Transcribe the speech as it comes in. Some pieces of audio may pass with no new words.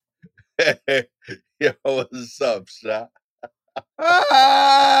Yo, what's up, Sha?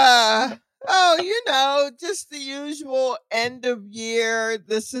 Ah, just the usual end of year.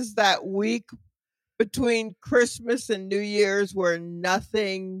 This is that week between Christmas and New Year's where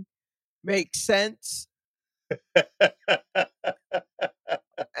nothing makes sense.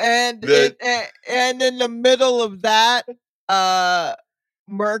 And The and in the middle of that, uh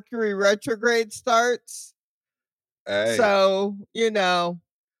Mercury retrograde starts. hey, So,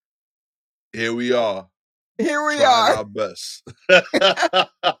 here we are, here we trying are. our best.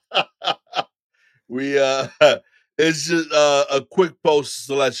 we it's just a quick post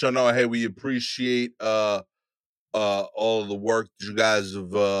to let y'all know, hey, we appreciate all of the work that you guys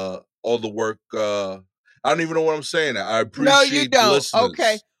have all the work I don't even know what I'm saying. I No, you appreciate the don't. Okay.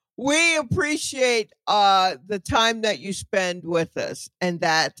 listeners. We appreciate the time that you spend with us and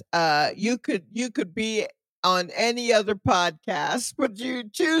that you could be on any other podcast, but you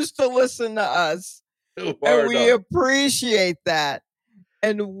choose to listen to us. And Word we up. appreciate that.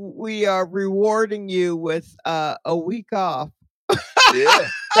 And we are rewarding you with a week off. Yeah.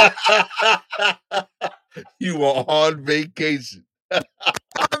 You are on vacation. On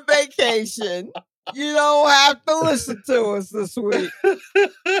vacation. You don't have to listen to us this week.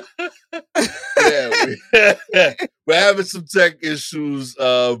 Yeah, we're having some tech issues,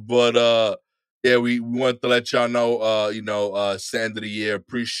 but yeah, we want to let y'all know, it's the end of the year.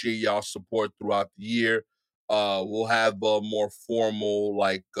 Appreciate y'all support throughout the year. We'll have a more formal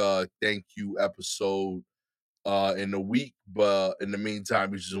thank you episode in a week, but in the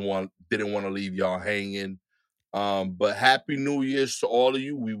meantime, we just didn't want to leave y'all hanging. But happy New Year's to all of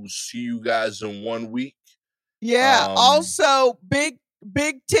you. We will see you guys in 1 week. Yeah. Um, Also, big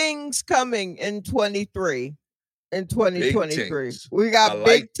things coming in 23. In Big 2023, things. we I got big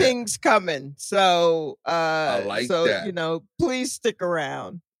like that. things coming. So, I like that. please stick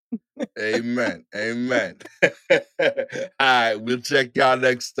around. Amen. Amen. All right, we'll check y'all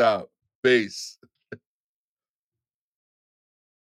next time. Peace.